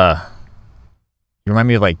kind of you remind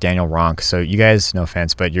me of like Daniel Ronk. So you guys, no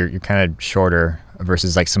offense, but you're kind of shorter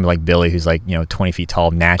versus like somebody like Billy, who's like 20 feet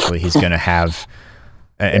tall. Naturally, he's gonna have,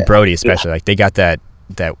 and Brody especially, like they got that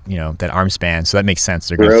arm span, so that makes sense.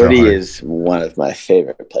 They're Brody is one of my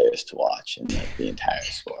favorite players to watch in the entire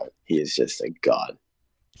sport. He is just a god.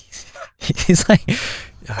 He's like,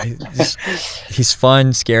 he's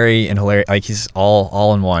fun, scary, and hilarious. Like he's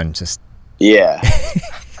all in one. Just yeah.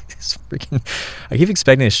 It's freaking. I keep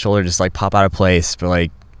expecting his shoulder to just like pop out of place, but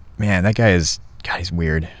like, man, that guy is. God, he's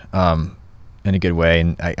weird. In a good way,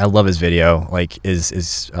 and I love his video. Like,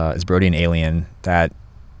 is Brody an alien? That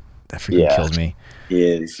freaking kills me. He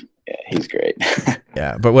is. Yeah, he's great.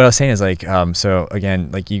 Yeah, but what I was saying is like, so again,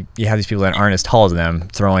 like you have these people that aren't as tall as them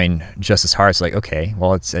throwing just as hard. It's like, okay,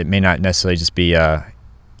 well, it may not necessarily just be, I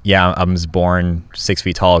was born 6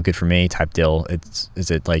 feet tall, good for me type deal. Is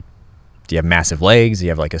it like, do you have massive legs? Do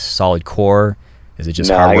you have like a solid core? Is it just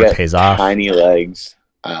hard work pays off? Tiny legs.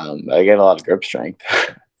 I get a lot of grip strength.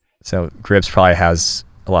 So grips probably has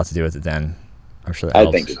a lot to do with it. Then I'm sure that helps.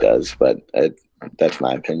 I think it does, but that's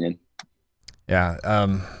my opinion. Yeah.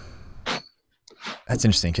 That's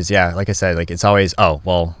interesting because, like I said, like it's always,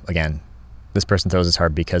 again, this person throws as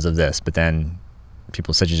hard because of this. But then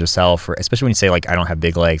people such as yourself, or especially when you say, like, I don't have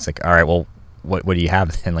big legs, like, all right, well, what do you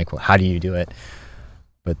have then? Like, well, how do you do it?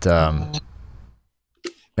 But,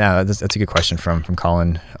 that's a good question from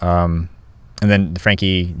Colin. And then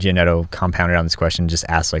Frankie Giannetto compounded on this question, just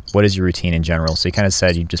asked, like, what is your routine in general? So you kind of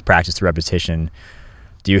said you just practice the repetition.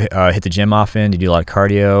 Do you hit the gym often? Do you do a lot of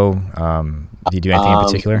cardio? Do you do anything in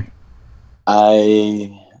particular?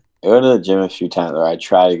 I go to the gym a few times, or I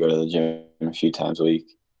try to go to the gym a few times a week.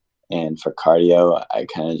 And for cardio, I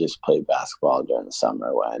kind of just play basketball during the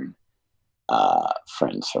summer when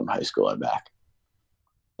friends from high school are back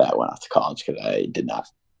that went off to college because I did not.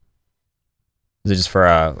 Is it just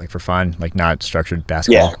for for fun, like not structured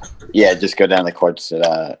basketball? Yeah, just go down the courts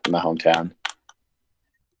at my hometown.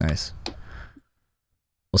 Nice.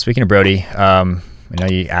 Well, speaking of Brody, I know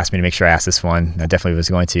you asked me to make sure I asked this one. I definitely was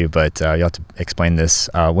going to, but you'll have to explain this.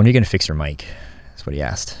 When are you going to fix your mic? That's what he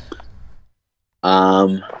asked.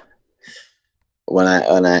 I'm going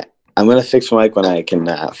to fix my mic when I can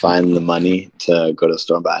find the money to go to the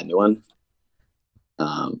store and buy a new one.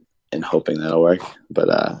 And hoping that'll work. But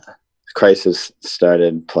Crysis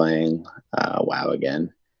started playing WoW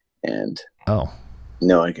again, and no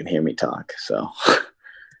one can hear me talk. So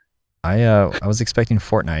I was expecting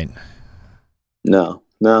Fortnite. No.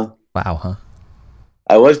 Wow, huh?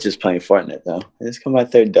 I was just playing Fortnite though. I just got my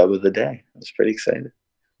third dub of the day. I was pretty excited.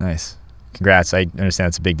 Nice, congrats! I understand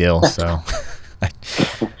it's a big deal. So,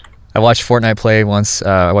 I watched Fortnite play once.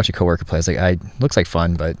 I watched a coworker play. It's like, looks like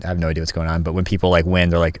fun, but I have no idea what's going on. But when people like win,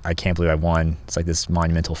 they're like, I can't believe I won. It's like this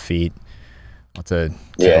monumental feat. I'll have to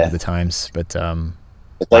keep up with the times, but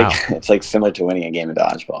it's like similar to winning a game of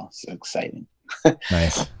dodgeball. It's exciting.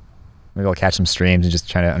 Nice. Maybe I'll catch some streams and just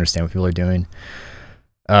try to understand what people are doing.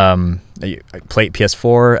 You play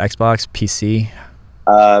PS4, Xbox, PC?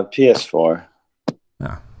 PS4.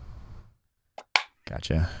 Oh.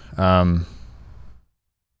 Gotcha. I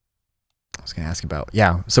was going to ask about,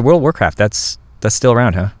 so World of Warcraft, that's still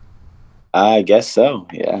around, huh? I guess so,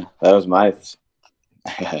 yeah. That was my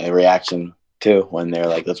reaction, too, when they were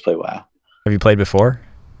like, let's play WoW. Have you played before?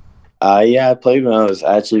 Yeah, I played when I was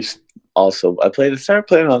actually... started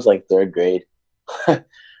playing when I was like third grade. I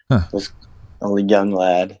was a young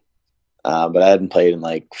lad. but I hadn't played in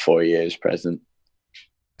like 4 years present.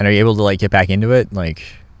 And are you able to like get back into it? Like,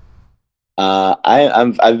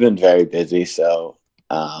 I've been very busy, so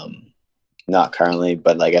not currently.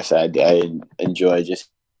 But like I said, I enjoy just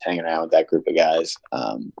hanging out with that group of guys.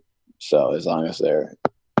 So as long as they're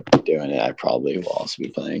doing it, I probably will also be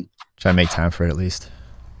playing. try to make time for it at least.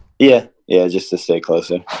 Yeah, just to stay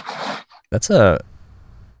closer. That's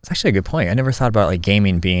actually a good point. I never thought about like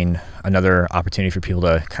gaming being another opportunity for people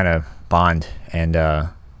to kind of bond and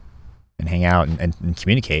hang out and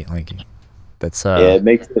communicate. Like that's yeah,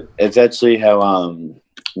 it's actually how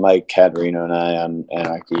Mike Caterino and I on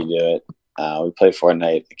Anarchy do it. We play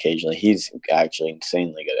Fortnite occasionally. He's actually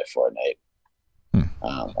insanely good at Fortnite.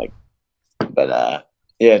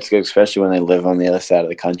 Yeah, it's good, especially when they live on the other side of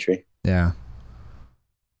the country. Yeah,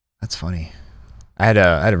 that's funny. I had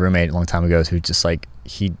a roommate a long time ago who just like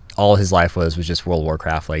all his life was just World of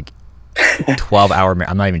Warcraft, like 12-hour.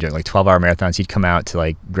 I'm not even joking, like 12-hour marathons. He'd come out to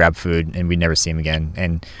like grab food, and we'd never see him again.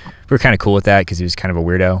 And we were kind of cool with that because he was kind of a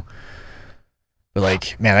weirdo. But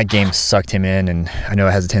like, man, that game sucked him in, and I know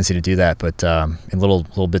it has a tendency to do that. But in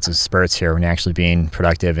little bits of spurts here, when you're actually being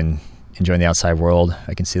productive and enjoying the outside world,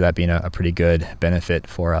 I can see that being a pretty good benefit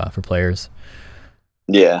for players.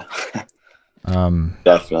 Yeah,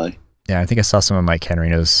 definitely. Yeah, I think I saw some of Mike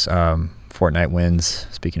Caterino's Fortnite wins.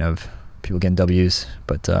 Speaking of people getting W's,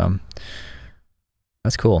 but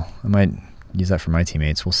that's cool. I might use that for my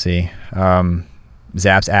teammates. We'll see.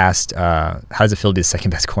 Zaps asked, how does it feel to be the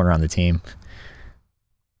second best corner on the team?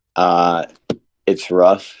 It's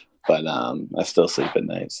rough, but I still sleep at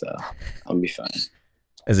night, so I'll be fine.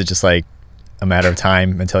 Is it just like a matter of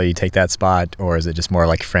time until you take that spot, or is it just more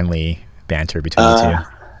like friendly banter between the two?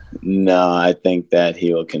 No, I think that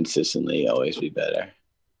he will consistently always be better.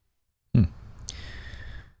 That's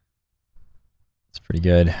pretty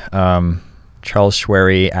good. Charles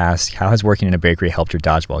Schwery asked, how has working in a bakery helped your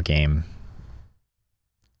dodgeball game?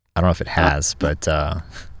 I don't know if it has, but... Well,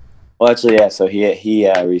 actually, yeah. So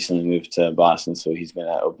he recently moved to Boston, so he's been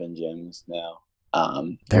at Open Gyms now.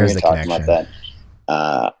 There's the connection. About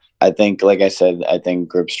that. I think, like I said, I think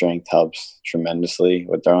grip strength helps tremendously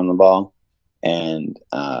with throwing the ball. And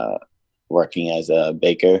working as a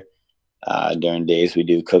baker, during days we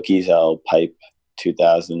do cookies. I'll pipe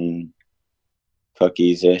 2,000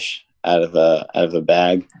 cookies ish out of a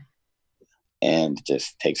bag, and it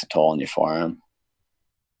just takes a toll on your forearm.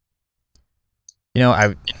 You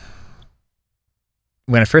know,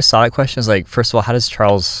 when I first saw that question, I was like, first of all, how does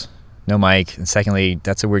Charles know Mike? And secondly,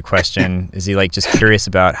 that's a weird question. Is he like just curious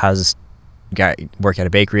about how does this guy work at a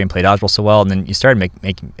bakery and play dodgeball so well? And then you started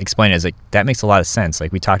explaining it. It's like, that makes a lot of sense.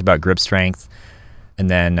 Like we talked about grip strength, and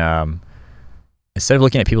then instead of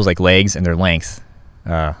looking at people's like legs and their length,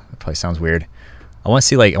 it probably sounds weird. I want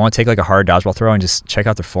to take like a hard dodgeball throw and just check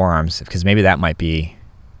out their forearms, because maybe that might be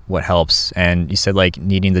what helps. And you said like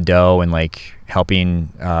kneading the dough and like helping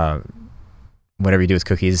whatever you do with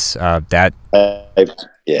cookies, that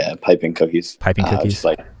piping cookies. Just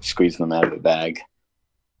like squeezing them out of a bag.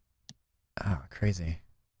 Oh, crazy.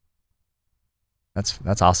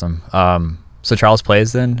 That's awesome. So Charles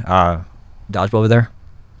plays then dodgeball over there?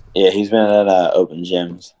 Yeah, he's been at Open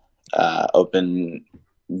Gyms. Open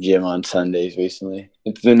Gym on Sundays recently.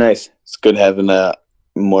 It's been nice. It's good having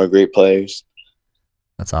more great players.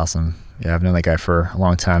 That's awesome. Yeah, I've known that guy for a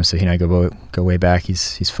long time, so he and I go way back.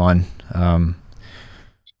 He's fun. I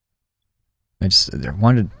just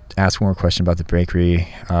wanted to ask one more question about the bakery.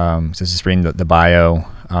 So just reading the bio,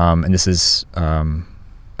 and this is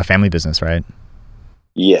a family business, right?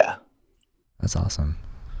 Yeah. That's awesome.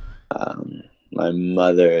 My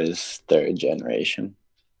mother is third generation.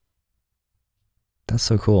 That's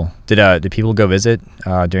so cool. Did people go visit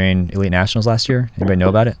during Elite Nationals last year? Anybody know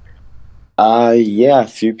about it? Yeah, a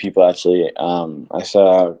few people actually. I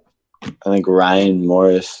saw, I think, Ryan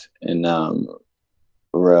Morris in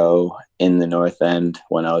row in the North End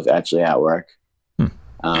when I was actually at work.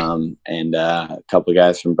 And a couple of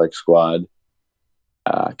guys from Brick Squad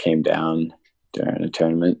came down during a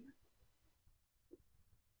tournament.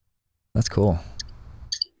 That's cool.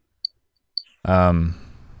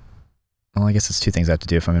 Well, I guess it's two things I have to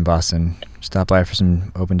do if I'm in Boston. Stop by for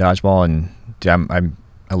some open dodgeball, and dude, I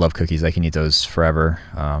love cookies. I can eat those forever.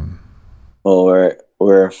 Well,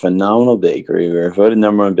 we're a phenomenal bakery. We were voted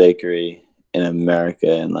 #1 bakery in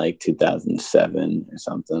America in like 2007 or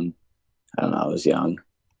something. I don't know. I was young.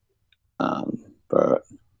 But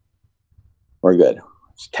we're good.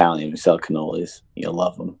 It's Italian. We sell cannolis. You'll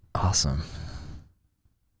love them. Awesome.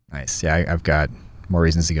 Nice. Yeah, I've got more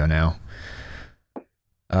reasons to go now.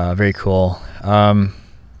 Very cool.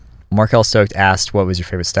 Markel Stoked asked, what was your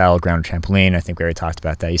favorite style, ground or trampoline? I think we already talked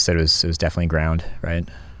about that. You said it was definitely ground, right?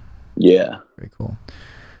 Yeah. Very cool.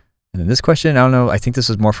 And then this question, I don't know, I think this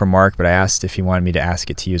was more for Mark, but I asked if he wanted me to ask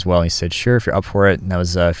it to you as well. He said, sure, if you're up for it. And that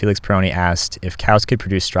was Felix Peroni asked, if cows could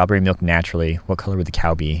produce strawberry milk naturally, what color would the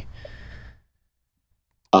cow be?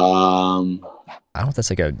 I don't know if that's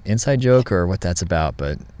like an inside joke or what that's about,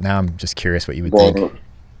 but now I'm just curious what you would think.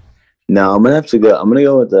 No, I'm gonna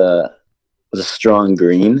go with a strong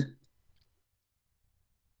green.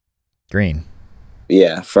 Green.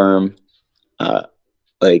 Yeah, firm, color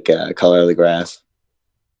of the grass.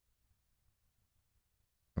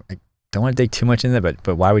 I don't want to dig too much in there,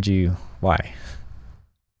 but why?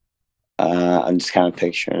 I'm just kind of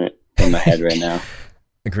picturing it in my head right now.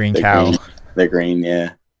 A green cow. The green,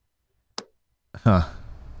 yeah. Huh.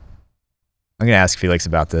 I'm going to ask Felix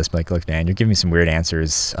about this, but look, man, you're giving me some weird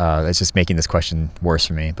answers. It's just making this question worse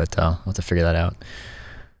for me, but I'll have to figure that out.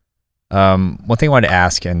 One thing I wanted to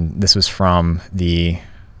ask, and this was from the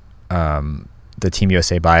Team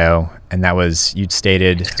USA bio, and that was, you'd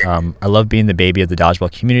stated, I love being the baby of the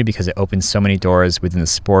dodgeball community because it opens so many doors within the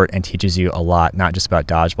sport and teaches you a lot, not just about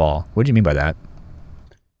dodgeball. What do you mean by that?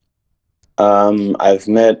 I've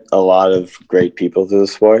met a lot of great people through the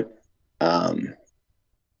sport.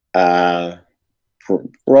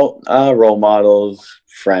 Role models,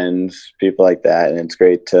 friends, people like that, and it's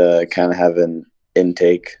great to kind of have an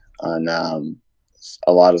intake on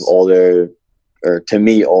a lot of older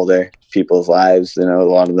people's lives. You know, a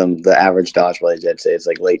lot of them, the average dodgeball age, I'd say, is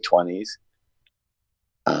like late 20s.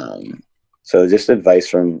 So just advice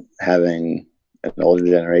from having an older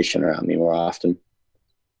generation around me more often.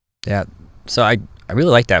 Yeah. So I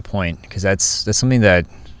really like that point, because that's something that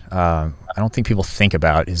I don't think people think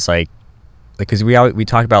about, is like because we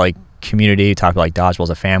talk about like community, we talk about like dodgeball as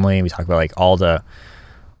a family, we talk about like all the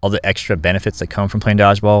extra benefits that come from playing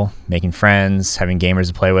dodgeball, making friends, having gamers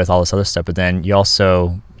to play with, all this other stuff. But then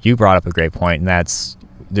you brought up a great point, and that's,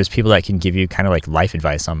 there's people that can give you kind of like life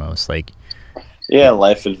advice almost, like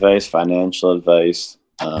life advice, financial advice,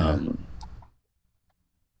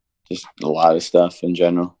 just a lot of stuff in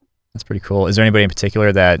general. That's pretty cool. Is there anybody in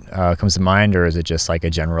particular that comes to mind, or is it just like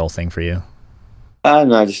a general thing for you?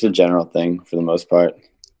 No, just a general thing for the most part.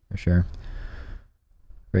 For sure.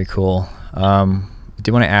 Very cool. I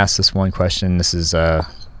do want to ask this one question. This is I'm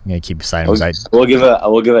gonna keep beside him. We'll give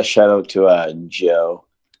a shout out to Joe,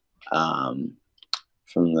 from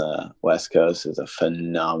the West Coast. Is a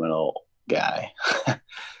phenomenal guy.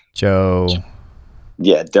 Joe.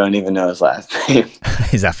 Yeah, don't even know his last name.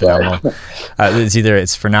 Is that phenomenal?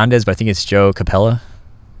 It's Fernandez, but I think it's Joe Capella.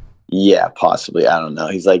 Yeah, possibly. I don't know.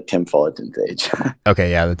 He's like Tim Fullerton's age. Okay,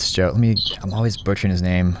 yeah, that's Joe. I'm always butchering his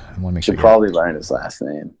name. I want to make sure. You probably learn his last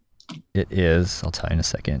name. It is. I'll tell you in a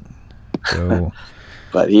second. Joe.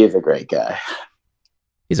 But he is a great guy.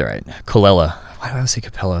 He's all right. Colella. Why do I always say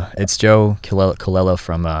Capella? It's Joe Colella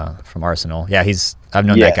from Arsenal. Yeah, I've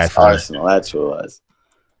known that guy for Arsenal. That's who it was.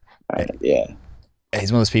 All right, yeah. He's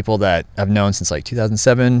one of those people that I've known since like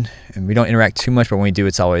 2007, and we don't interact too much, but when we do,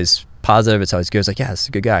 it's always positive. It's always good. It's like, yeah, this is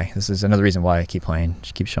a good guy. This is another reason why I keep playing.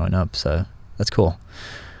 Just keep showing up. So that's cool.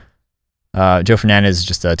 Joe Fernandez is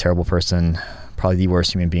just a terrible person. Probably the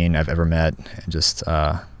worst human being I've ever met, and just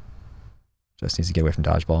needs to get away from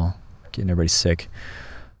dodgeball, getting everybody sick.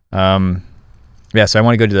 So I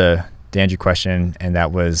want to go to the Andrew question, and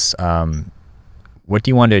that was, what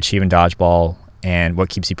do you want to achieve in dodgeball, and what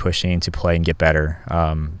keeps you pushing to play and get better?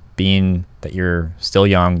 Being that you're still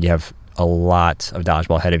young, you have a lot of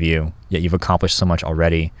dodgeball ahead of you, yet you've accomplished so much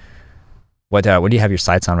already. What do you have your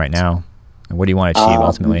sights on right now, and what do you want to achieve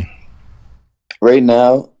ultimately? Right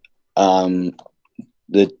now,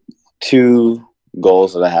 the two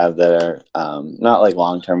goals that I have that are not like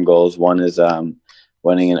long-term goals. One is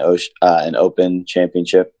winning an open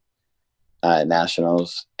championship at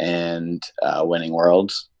nationals, and winning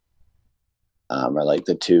worlds. Are like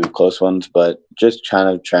the two close ones, but just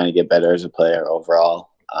trying to get better as a player overall,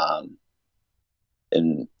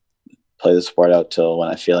 and play the sport out till when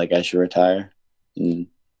I feel like I should retire, and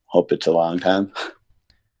hope it's a long time.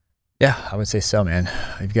 Yeah, I would say so, man.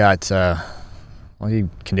 You've got, well, you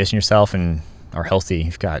condition yourself and are healthy.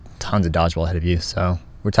 You've got tons of dodgeball ahead of you. So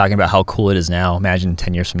we're talking about how cool it is now. Imagine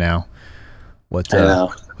 10 years from now, what the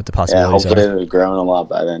possibilities are. Hopefully it'll have grown a lot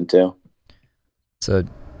by then too. It's a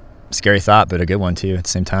scary thought, but a good one too at the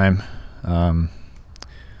same time.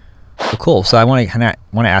 Well, cool. So I want to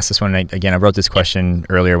ask this one again. I wrote this question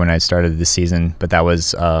earlier when I started this season, but that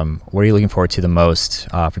was, what are you looking forward to the most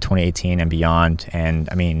for 2018 and beyond? And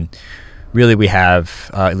I mean, really, we have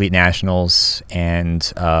Elite Nationals and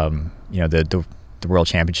the World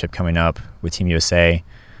Championship coming up with Team USA.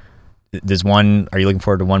 Are you looking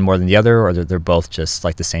forward to one more than the other, or they're both just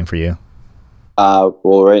like the same for you?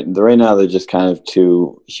 Well, right now they're just kind of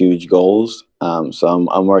two huge goals. So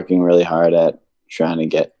I'm working really hard at trying to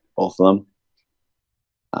get both of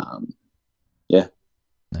them. Yeah.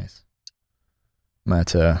 Nice. I'm gonna have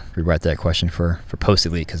to rewrite that question for post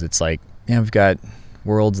Elite, because it's like, we've got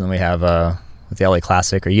Worlds and we have with the LA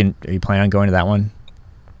Classic. Are you planning on going to that one?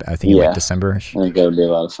 I think in like December. I think that'll be a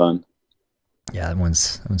lot of fun. Yeah, that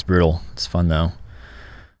one's brutal. It's fun though.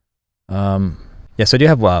 Yeah, so I do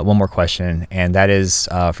have one more question, and that is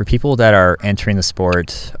for people that are entering the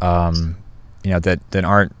sport, that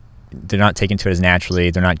they're not taking to it as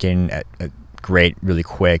naturally. They're not getting great really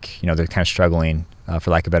quick. They're kind of struggling,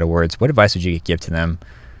 for lack of better words. What advice would you give to them?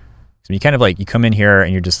 So you kind of like, you come in here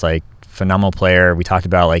and you're just like phenomenal player. We talked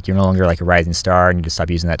about like you're no longer like a rising star, and you just stop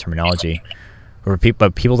using that terminology.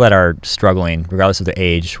 But people that are struggling, regardless of their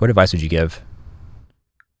age, what advice would you give?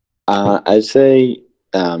 I'd say,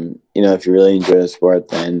 if you really enjoy the sport,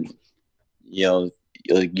 then you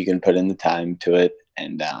can put in the time to it,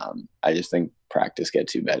 and I just think practice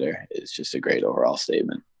gets you better. It's just a great overall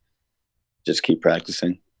statement. Just keep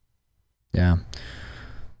practicing. Yeah,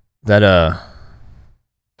 that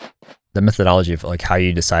the methodology of like how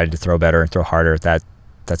you decided to throw better and throw harder, that's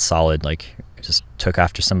solid. Like, I just took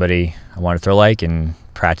after somebody I wanted to throw like and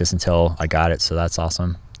practice until I got it. So that's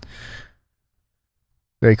awesome.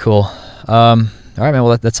 Very cool. All right, man.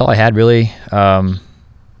 Well, that's all I had really. I don't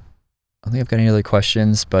think I've got any other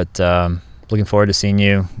questions, but looking forward to seeing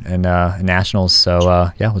you in nationals.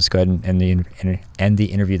 So let's go ahead and end the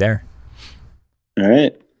interview there. All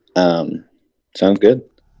right. Sounds good.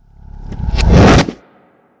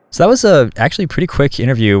 So that was actually a pretty quick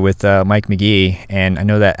interview with Mike McGee, and I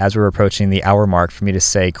know that as we're approaching the hour mark, for me to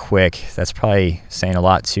say quick, that's probably saying a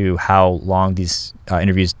lot to how long these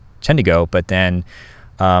interviews tend to go. But then,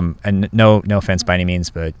 and no offense by any means,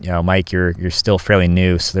 but Mike, you're still fairly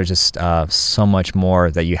new, so there's just so much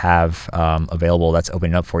more that you have available that's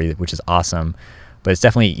opening up for you, which is awesome. But it's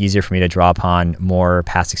definitely easier for me to draw upon more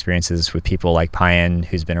past experiences with people like Payan,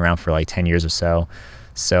 who's been around for like 10 years or so.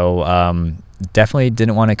 So definitely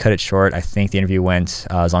didn't want to cut it short. I think the interview went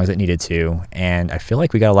as long as it needed to, and I feel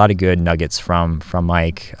like we got a lot of good nuggets from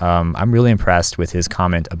Mike. I'm really impressed with his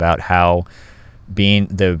comment about how being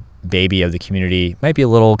the baby of the community might be a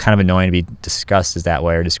little kind of annoying to be discussed as that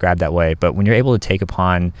way or described that way, but when you're able to take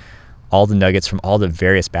upon all the nuggets from all the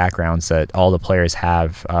various backgrounds that all the players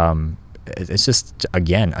have, it's just,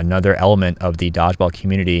 again, another element of the dodgeball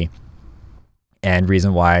community and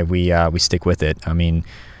reason why we stick with it. I mean,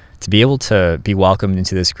 to be able to be welcomed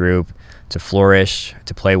into this group, to flourish,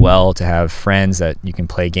 to play well, to have friends that you can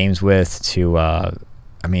play games with, it's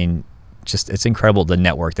incredible, the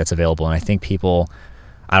network that's available. And I think people,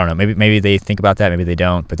 I don't know, maybe they think about that, maybe they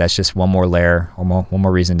don't, but that's just one more layer or one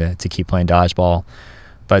more reason to keep playing dodgeball.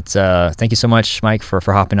 But thank you so much, Mike, for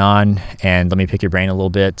hopping on, and let me pick your brain a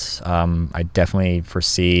little bit. I definitely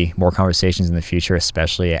foresee more conversations in the future,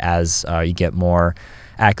 especially as you get more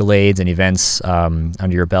accolades and events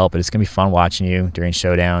under your belt. But it's going to be fun watching you during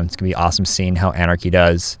Showdown. It's going to be awesome seeing how Anarchy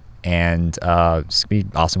does, and it's going to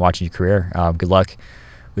be awesome watching your career. Good luck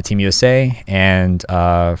with Team USA, and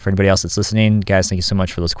for anybody else that's listening, guys, thank you so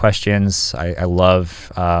much for those questions. I love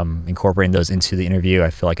incorporating those into the interview.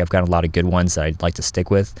 I feel like I've got a lot of good ones that I'd like to stick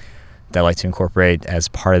with, that I like to incorporate as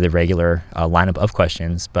part of the regular lineup of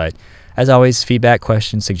questions. But as always, feedback,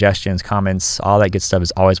 questions, suggestions, comments, all that good stuff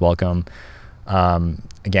is always welcome.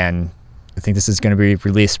 Again, I think this is going to be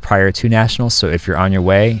released prior to Nationals, so if you're on your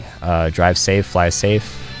way, drive safe, fly safe,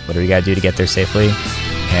 whatever you got to do to get there safely,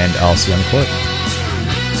 and I'll see you on the court.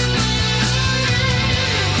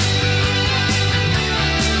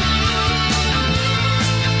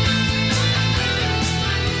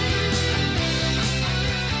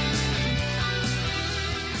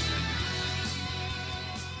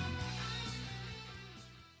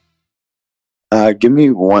 Give me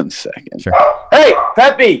 1 second. Sure. Hey,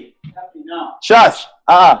 Peppy! No. Shush!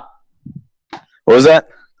 What was that?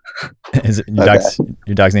 Is it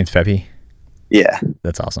your dog's name's Peppy? Yeah.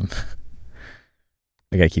 That's awesome.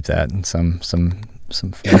 I gotta keep that in some form.